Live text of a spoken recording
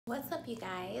What's up, you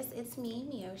guys? It's me,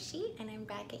 Myoshi, and I'm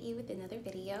back at you with another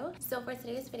video. So for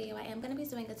today's video, I am going to be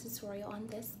doing a tutorial on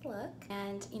this look,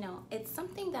 and it's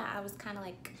something that I was kind of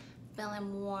like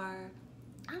feeling more,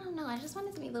 I don't know, I just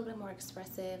wanted to be a little bit more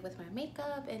expressive with my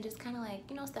makeup and just kind of like,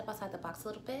 step outside the box a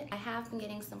little bit. I have been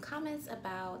getting some comments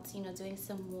about, doing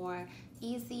some more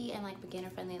easy and like beginner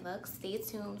friendly looks. Stay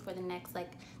tuned for the next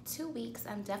like 2 weeks.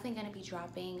 I'm definitely going to be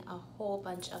dropping a whole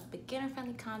bunch of beginner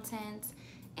friendly content,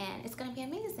 and it's gonna be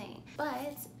amazing.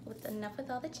 But enough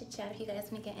with all the chit chat. If you guys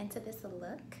want to get into this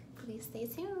look, please stay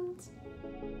tuned.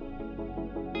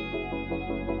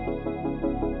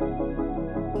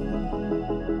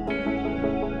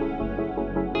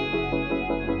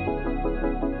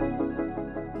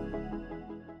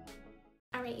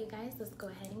 All right, you guys, let's go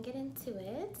ahead and get into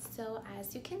it. So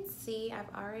as you can see,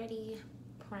 I've already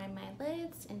primed my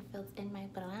lids and filled in my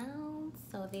browns,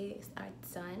 so these are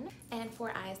done. And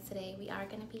for eyes today, we are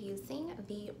going to be using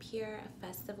the Pure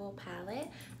Festival palette.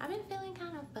 I've been feeling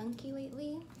kind of funky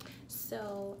lately,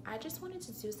 so I just wanted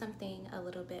to do something a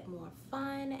little bit more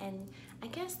fun, and I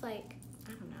guess like,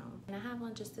 I don't know. And I have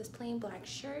on just this plain black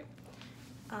shirt.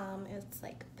 It's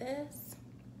like this.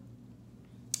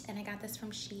 And I got this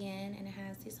from Shein, and it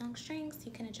has these long strings, so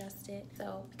you can adjust it.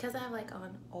 So because I have like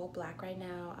on all black right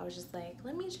now, I was just like,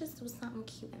 let me just do something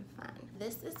cute and fun.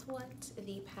 This is what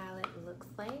the palette looks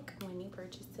like when you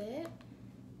purchase it,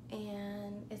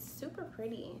 and it's super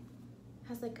pretty. It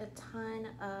has like a ton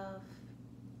of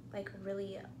like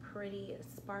really pretty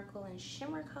sparkle and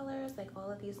shimmer colors, like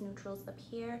all of these neutrals up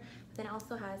here. But then it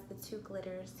also has the 2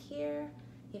 glitters here.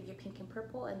 You have your pink and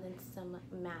purple, and then some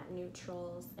matte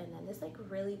neutrals, and then this like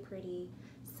really pretty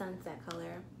sunset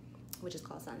color, which is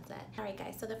called Sunset. All right,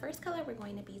 guys, so the first color we're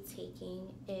going to be taking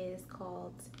is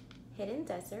called Hidden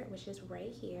Desert, which is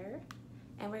right here,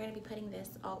 and we're going to be putting this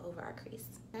all over our crease.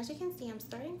 As you can see, I'm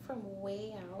starting from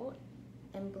way out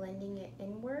and blending it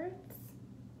inwards,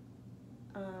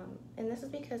 and this is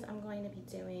because I'm going to be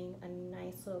doing a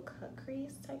nice little cut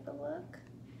crease type of look.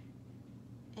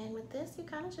 And with this, you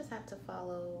kind of just have to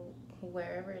follow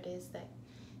wherever it is that,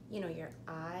 your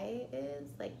eye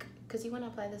is, like, because you want to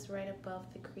apply this right above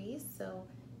the crease, so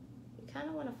you kind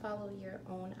of want to follow your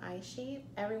own eye shape.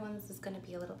 Everyone's is going to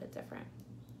be a little bit different.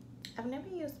 I've never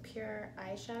used pure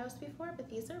eyeshadows before, but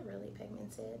these are really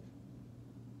pigmented.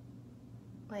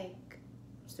 Like,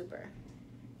 super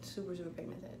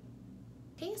pigmented.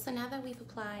 Okay, so now that we've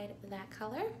applied that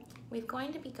color, we're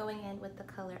going to be going in with the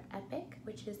color Epic,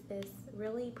 which is this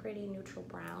really pretty neutral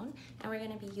brown, and we're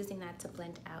going to be using that to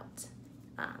blend out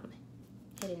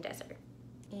Hidden Desert.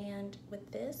 And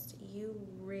with this, you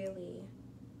really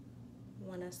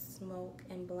want to smoke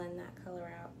and blend that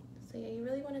color out. So yeah, you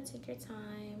really want to take your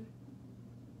time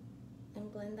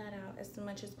and blend that out as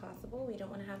much as possible. We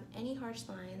don't want to have any harsh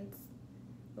lines.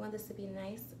 We want this to be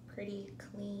nice, pretty,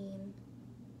 clean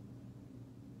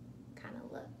kind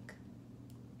of look.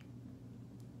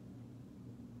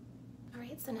 All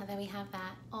right, so now that we have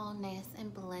that all nice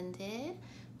and blended,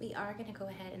 we are gonna go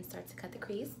ahead and start to cut the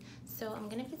crease. So I'm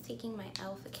gonna be taking my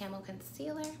e.l.f. Camo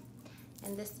Concealer,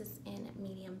 and this is in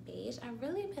medium beige. I've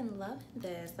really been loving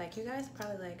this. Like, you guys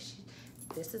probably like,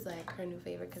 this is like her new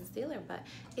favorite concealer, but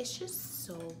it's just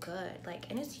so good. Like,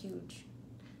 and it's huge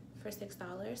for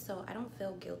 $6, so I don't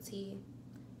feel guilty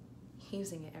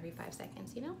using it every 5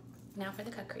 seconds, Now for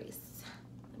the cut crease,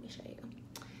 let me show you.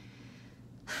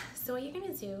 So what you're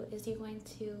gonna do is you're going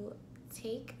to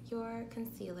take your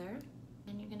concealer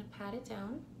and you're gonna pat it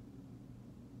down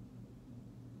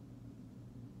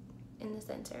in the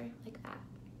center like that.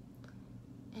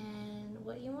 And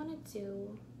what you wanna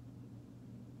do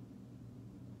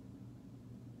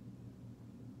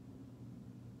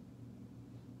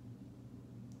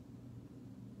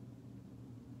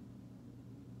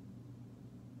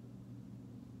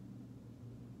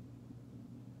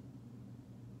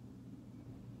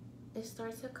is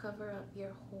start to cover up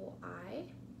your whole eye,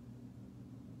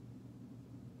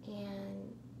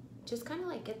 and just kind of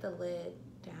like get the lid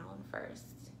down first.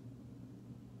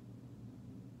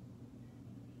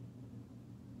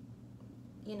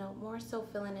 More so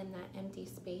filling in that empty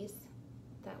space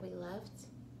that we left.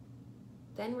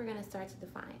 Then we're gonna start to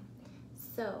define.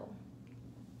 So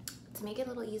to make it a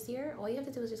little easier, all you have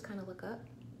to do is just kind of look up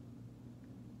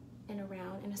and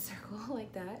around in a circle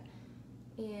like that,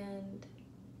 and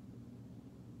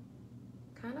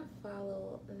kind of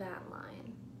follow that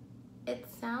line. It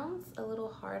sounds a little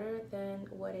harder than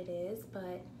what it is,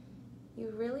 but you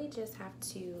really just have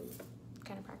to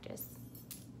kind of practice.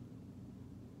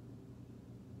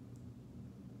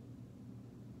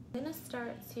 I'm gonna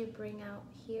start to bring out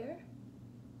here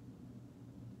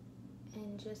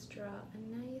and just draw a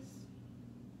nice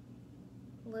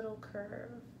little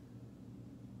curve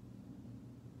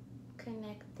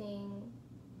connecting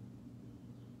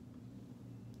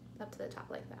up to the top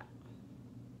like that.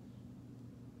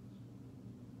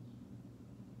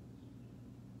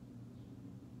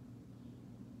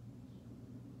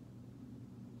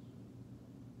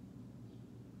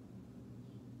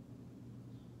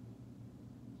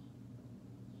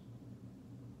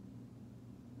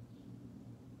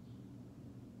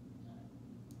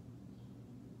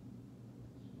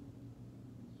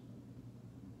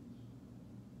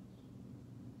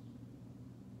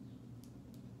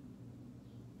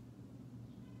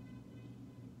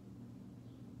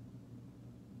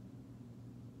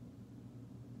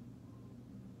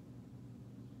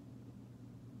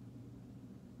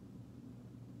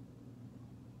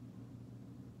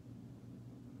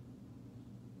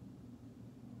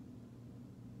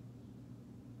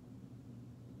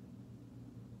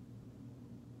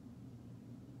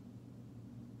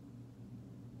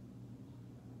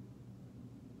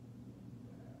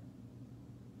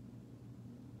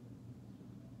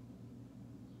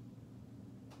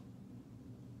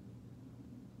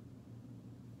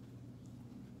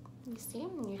 You see,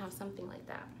 you have something like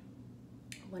that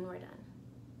when we're done.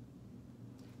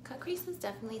 Cut creases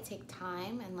definitely take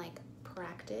time and like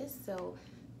practice, so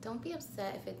don't be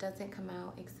upset if it doesn't come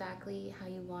out exactly how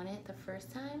you want it the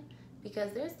first time,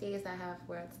 because there's days I have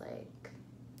where it's like,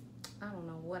 I don't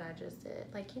know what I just did,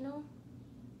 like, you know?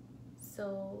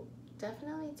 So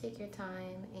definitely take your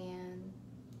time and,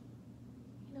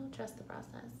 you know, trust the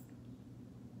process.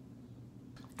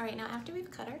 All right, now after we've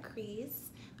cut our crease,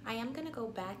 I am gonna go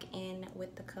back in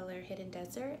with the color Hidden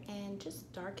Desert and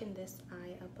just darken this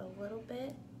eye up a little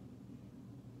bit.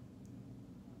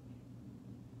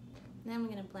 And then I'm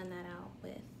gonna blend that out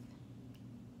with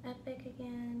Epic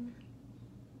again,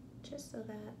 just so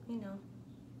that, you know,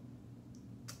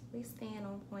 we staying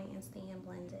on point and staying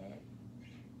blended.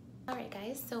 All right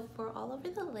guys, so for all over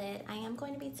the lid, I am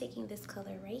going to be taking this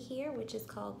color right here, which is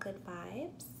called Good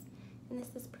Vibes. And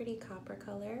this is pretty copper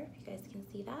color, if you guys can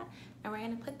see that. And we're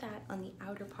gonna put that on the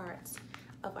outer parts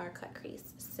of our cut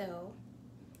crease. So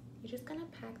you're just gonna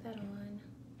pack that on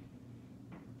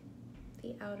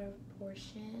the outer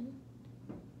portion.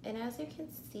 And as you can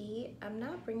see, I'm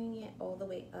not bringing it all the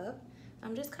way up.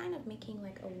 I'm just kind of making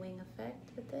like a wing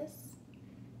effect with this.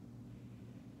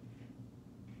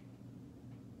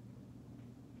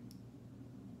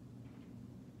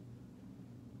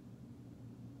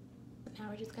 Now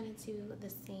we're just gonna do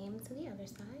the same to the other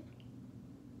side.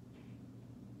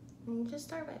 And just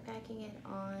start by packing it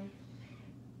on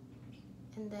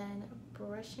and then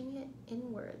brushing it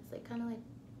inwards, like kind of like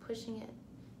pushing it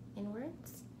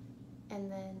inwards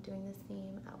and then doing the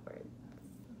same outwards.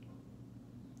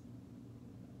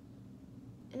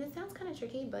 And it sounds kind of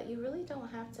tricky, but you really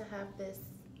don't have to have this,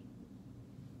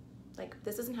 like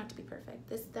this doesn't have to be perfect.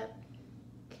 This step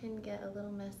can get a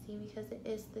little messy because it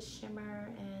is the shimmer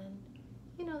and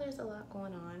you know, there's a lot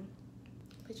going on,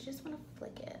 but you just want to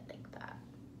flick it like that.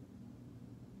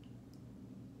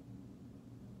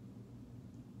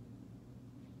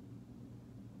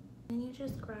 And you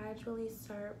just gradually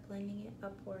start blending it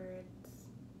upwards.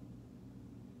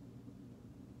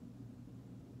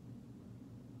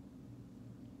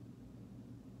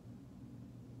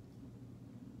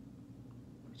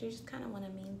 But you just kind of want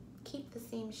to keep the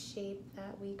same shape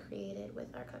that we created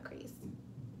with our cut crease.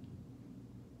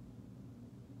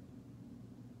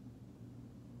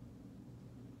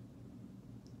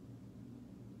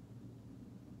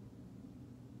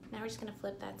 Now we're just gonna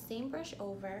flip that same brush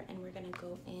over and we're gonna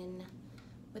go in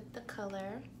with the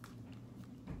color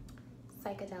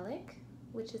Psychedelic,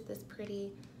 which is this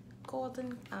pretty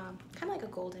golden, kind of like a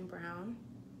golden brown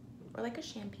or like a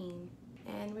champagne.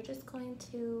 And we're just going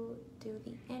to do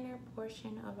the inner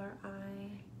portion of our eye,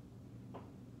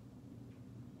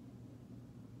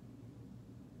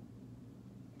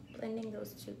 blending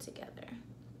those two together.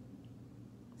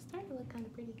 It's starting to look kind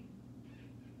of pretty.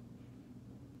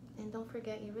 And don't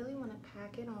forget, you really want to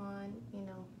pack it on, you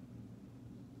know,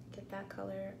 get that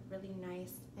color really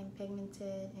nice and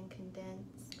pigmented and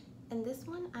condensed. And this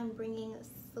one, I'm bringing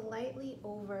slightly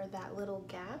over that little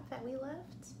gap that we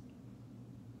left,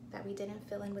 that we didn't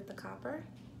fill in with the copper.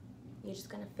 You're just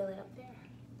gonna fill it up there.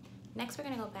 Next, we're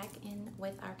gonna go back in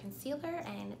with our concealer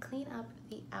and clean up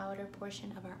the outer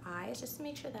portion of our eyes, just to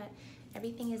make sure that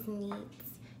everything is neat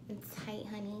and tight,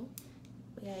 honey.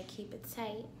 We gotta keep it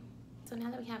tight. So now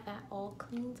that we have that all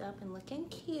cleaned up and looking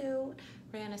cute,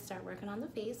 we're gonna start working on the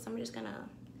face. So I'm just gonna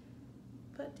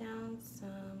put down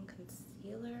some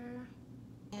concealer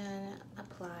and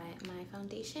apply my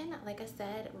foundation. Like I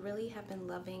said, really have been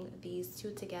loving these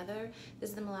two together.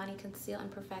 This is the Milani Conceal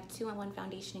and Perfect 2-in-1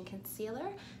 foundation and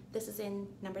concealer. This is in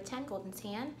number 10, Golden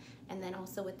Tan, and then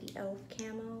also with the e.l.f.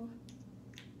 Camo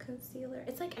concealer.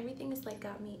 It's like everything is like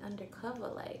got me undercover,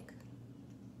 like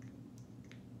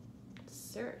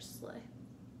seriously.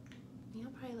 You're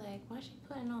probably like, why is she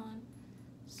putting on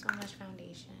so much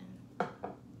foundation?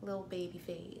 Little baby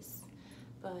face.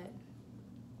 But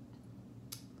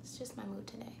it's just my mood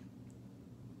today.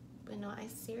 But no, I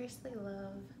seriously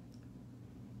love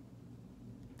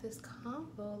this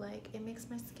combo. Like, it makes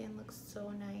my skin look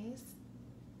so nice.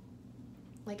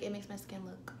 Like, it makes my skin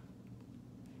look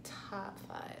top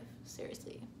 5,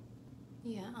 seriously.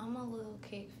 Yeah, I'm a little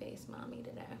cake face mommy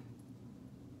today.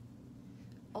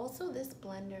 Also, this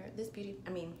blender, not this beauty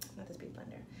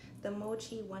blender, the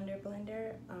Mochi Wonder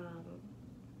Blender,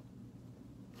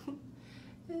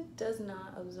 it does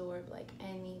not absorb like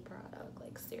any product,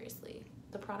 like seriously.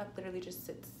 The product literally just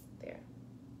sits there,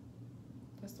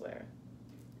 I swear.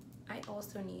 I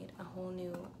also need a whole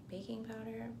new baking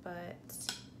powder, but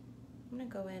I'm gonna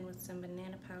go in with some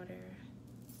banana powder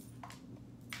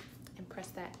and press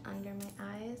that under my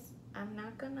eyes. I'm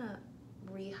not gonna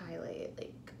re-highlight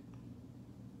like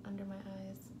under my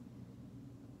eyes,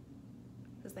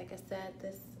 because like I said,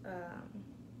 this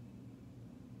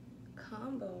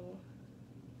combo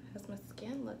has my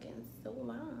skin looking so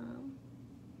bomb.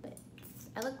 But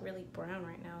I look really brown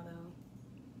right now though.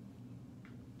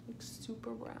 Like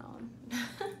super brown.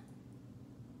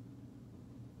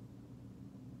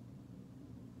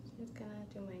 Just gonna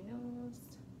do my nose,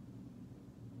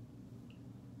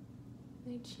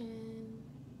 my chin,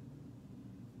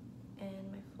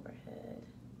 and my forehead.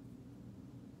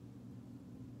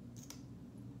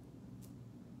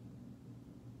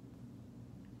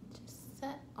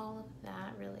 Set all of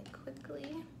that really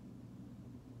quickly.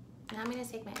 Now I'm going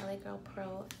to take my LA Girl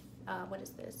Pro, what is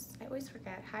this? I always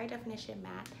forget. High Definition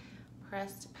Matte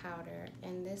Pressed Powder,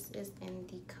 and this is in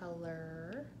the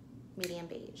color Medium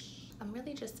Beige. I'm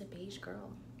really just a beige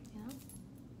girl, you know?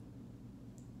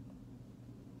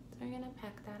 So I'm going to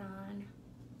pack that on.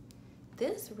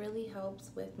 This really helps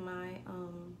with my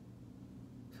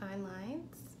fine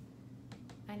lines.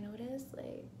 I notice,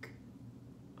 like,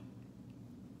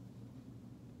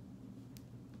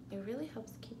 it really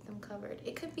helps keep them covered.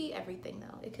 It could be everything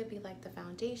though. It could be like the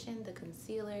foundation, the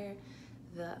concealer,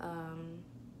 the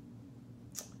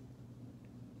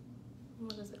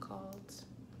what is it called?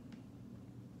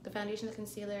 The foundation, the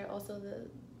concealer, also the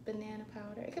banana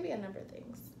powder. It could be a number of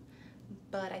things.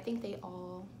 But I think they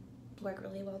all work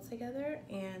really well together,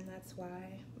 and that's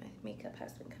why my makeup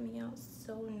has been coming out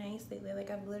so nice lately.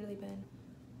 Like, I've literally been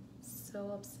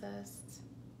so obsessed.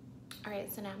 All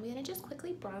right, so now I'm gonna just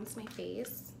quickly bronze my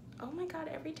face. Oh my God,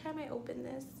 every time I open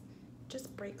this, it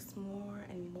just breaks more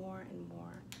and more and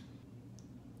more.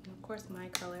 And of course, my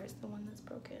color is the one that's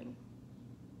broken.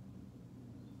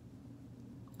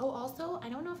 Oh, also, I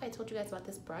don't know if I told you guys about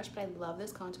this brush, but I love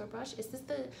this contour brush. Is this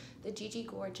the Gigi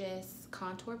Gorgeous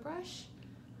contour brush?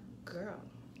 Girl,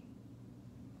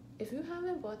 if you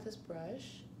haven't bought this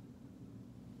brush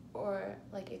or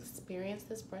like experienced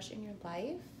this brush in your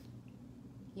life,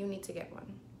 you need to get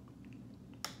one.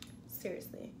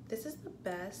 Seriously, this is the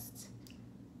best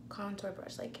contour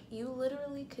brush. Like, you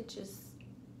literally could just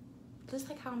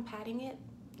like how I'm patting it,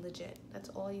 legit, that's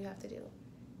all you have to do.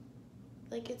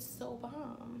 Like, it's so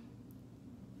bomb.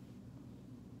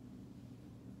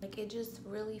 Like, it just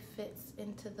really fits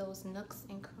into those nooks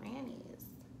and crannies.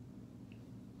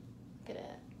 Look at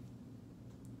it.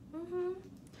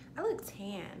 I look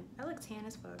tan. I look tan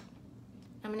as fuck.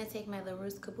 I'm gonna take my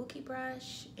LaRousse Kabuki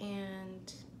brush,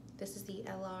 and this is the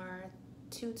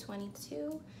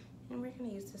LR222, and we're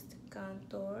gonna use this to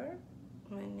contour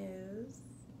my nose.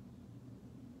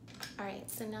 All right,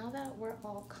 so now that we're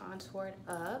all contoured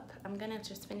up, I'm gonna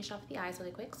just finish off the eyes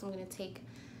really quick. So I'm gonna take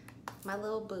my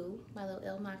little boo, my little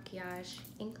Il Makiage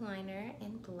ink liner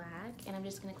in black, and I'm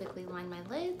just gonna quickly line my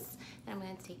lids, and I'm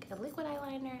gonna take a liquid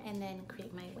eyeliner and then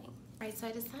create my wing. All right, so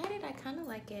I decided I kind of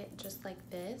like it just like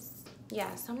this.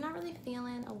 Yeah, so I'm not really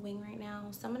feeling a wing right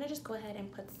now, so I'm gonna just go ahead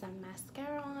and put some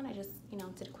mascara on. I just, you know,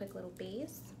 did a quick little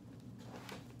base.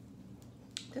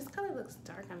 This color looks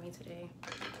dark on me today,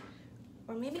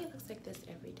 or maybe it looks like this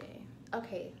every day.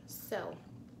 Okay, so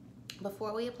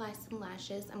before we apply some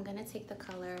lashes, I'm gonna take the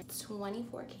color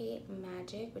 24K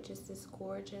Magic, which is this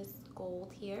gorgeous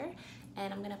gold here,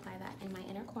 and I'm gonna apply that in my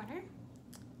inner corner.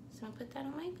 So I'm gonna put that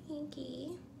on my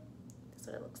pinky. That's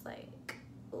what it looks like.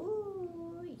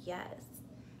 Ooh, yes.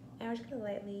 And we're just gonna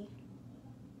lightly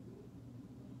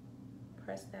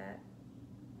press that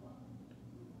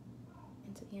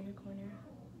into the inner corner.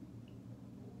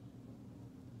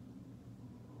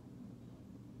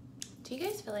 Do you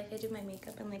guys feel like I do my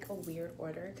makeup in like a weird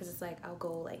order? Because it's like I'll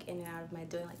go like in and out of my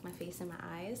doing like my face and my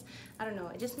eyes. I don't know,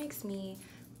 it just makes me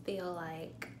feel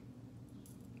like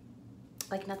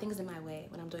nothing's in my way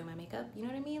when I'm doing my makeup. You know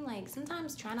what I mean? Like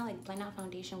sometimes trying to like blend out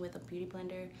foundation with a beauty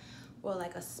blender or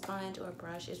like a sponge or a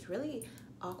brush is really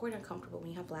awkward and uncomfortable when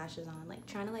you have lashes on. Like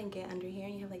trying to like get under here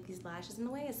and you have like these lashes in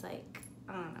the way, it's like,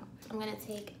 I don't know. I'm gonna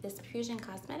take this Profusion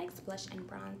Cosmetics Blush and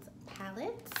Bronze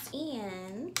palette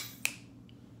and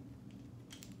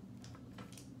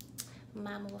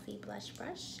my Morphe blush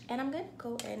brush, and I'm gonna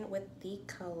go in with the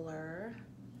color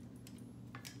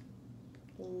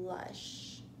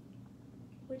Lush,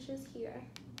 which is here.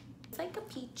 It's like a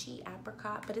peachy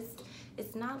apricot, but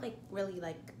it's not like really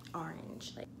like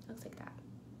orange. Like looks like that.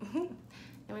 And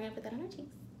we're gonna put that on our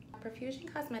cheeks. Profusion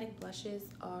Cosmetic blushes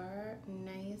are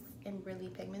nice and really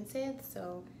pigmented,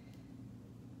 so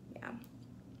yeah,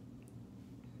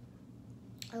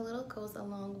 a little goes a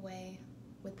long way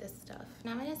with this stuff.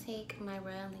 Now I'm gonna take my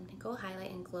Royal Technical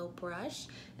Highlight and Glow brush,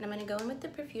 and I'm gonna go in with the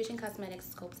Profusion Cosmetics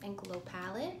Sculpt and Glow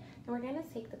palette, and we're gonna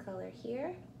take the color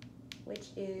here, which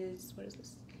is, what is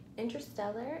this?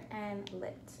 Interstellar and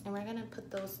Lit, and we're gonna put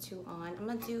those two on. I'm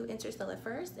gonna do Interstellar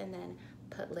first and then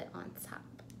put Lit on top.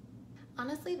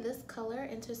 Honestly, this color,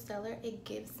 Interstellar, it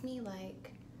gives me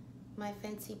like my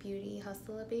Fenty Beauty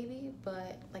Hustler Baby,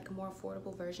 but like a more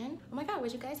affordable version. Oh my god,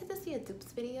 would you guys have to see a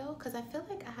dupes video? Because I feel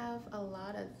like I have a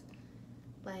lot of,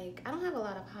 like, I don't have a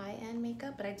lot of high-end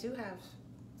makeup, but I do have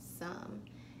some.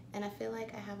 And I feel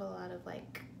like I have a lot of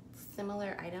like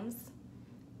similar items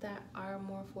that are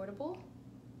more affordable.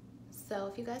 So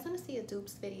if you guys want to see a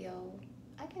dupes video,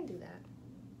 I can do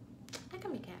that. I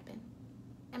can make it happen.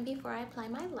 And before I apply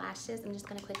my lashes, I'm just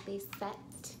gonna quickly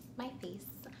set my face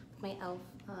with my e.l.f.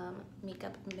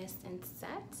 Makeup Mist and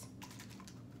Set.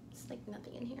 It's like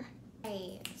nothing in here.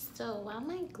 Right, so while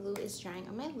my glue is drying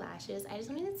on my lashes, I just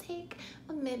wanted to take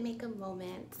a mid-makeup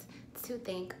moment to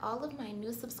thank all of my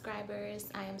new subscribers.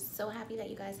 I am so happy that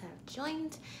you guys have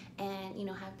joined and, you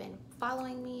know, have been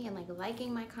following me and like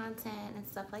liking my content and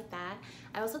stuff like that.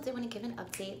 I also did want to give an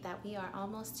update that we are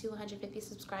almost to 150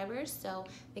 subscribers, so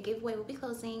the giveaway will be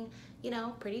closing, you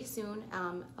know, pretty soon.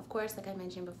 Of course, like I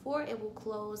mentioned before, it will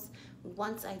close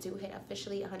once I do hit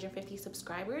officially 150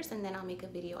 subscribers, and then I'll make a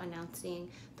video announcing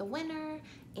the winner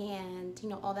and, you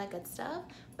know, all that good stuff.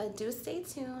 But do stay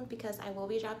tuned because I will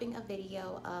be dropping a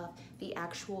video of the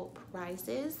actual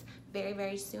prizes very,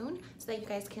 very soon so that you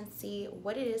guys can see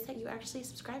what it is that you're actually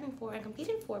subscribing for and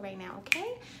competing for right now,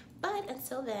 okay? But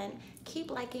until then,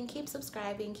 keep liking, keep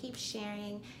subscribing, keep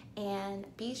sharing, and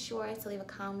be sure to leave a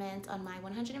comment on my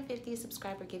 150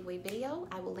 subscriber giveaway video.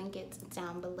 I will link it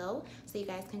down below so you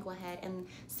guys can go ahead and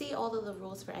see all of the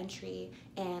rules for entry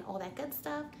and all that good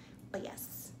stuff. But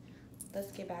yes,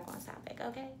 let's get back on topic,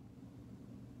 okay?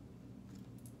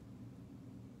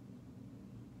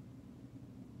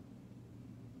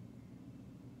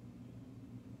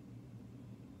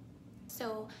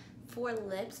 So for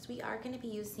lips, we are going to be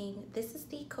using, this is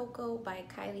the Koko by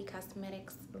Kylie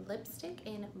Cosmetics lipstick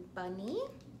in Bunny.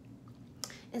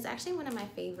 It's actually one of my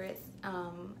favorites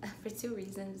for two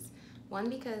reasons. One,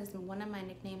 because one of my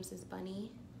nicknames is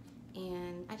Bunny,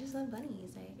 and I just love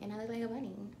bunnies, like, and I look like a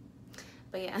bunny.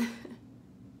 But yeah,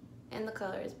 and the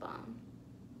color is bomb.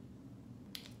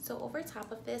 So over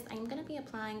top of this, I'm going to be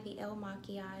applying the Elle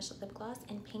Makiage lip gloss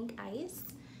in Pink Ice,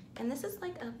 and this is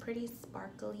like a pretty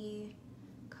sparkly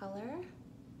color.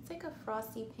 It's like a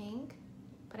frosty pink,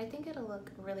 but I think it'll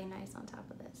look really nice on top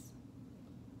of this.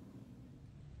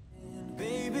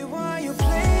 Baby, why you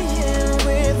playing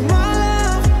with my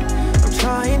love? I'm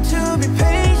trying to be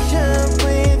patient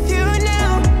with you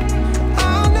now.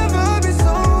 I'll never be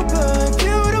sober if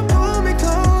you don't pull me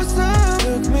closer.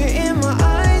 Look me in my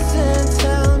eyes and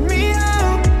tell me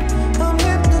how. I'm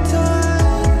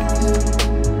hypnotized.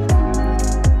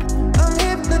 I'm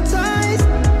hypnotized.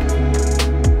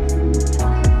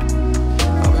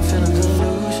 I've been feeling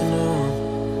delusional,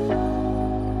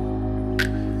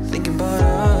 thinking about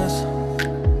us.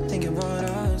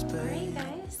 Alright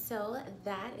guys, so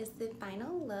that is the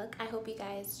final look. I hope you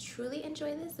guys truly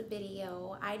enjoy this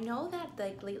video. I know that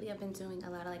like lately I've been doing a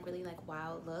lot of like really like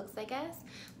wild looks, I guess,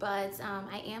 but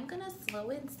I am gonna slow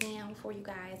it down for you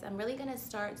guys. I'm really gonna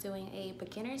start doing a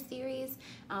beginner series.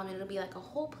 It'll be like a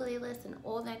whole playlist and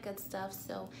all that good stuff.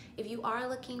 So if you are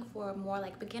looking for more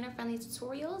like beginner friendly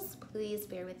tutorials, please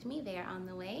bear with me, they're on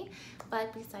the way.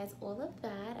 But besides all of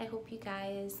that, I hope you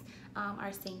guys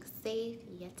are staying safe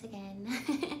yet again.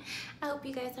 I hope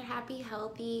you guys are happy,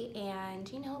 healthy, and,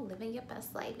 you know, living your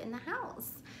best life in the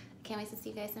house. can't wait to see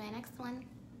you guys in my next one.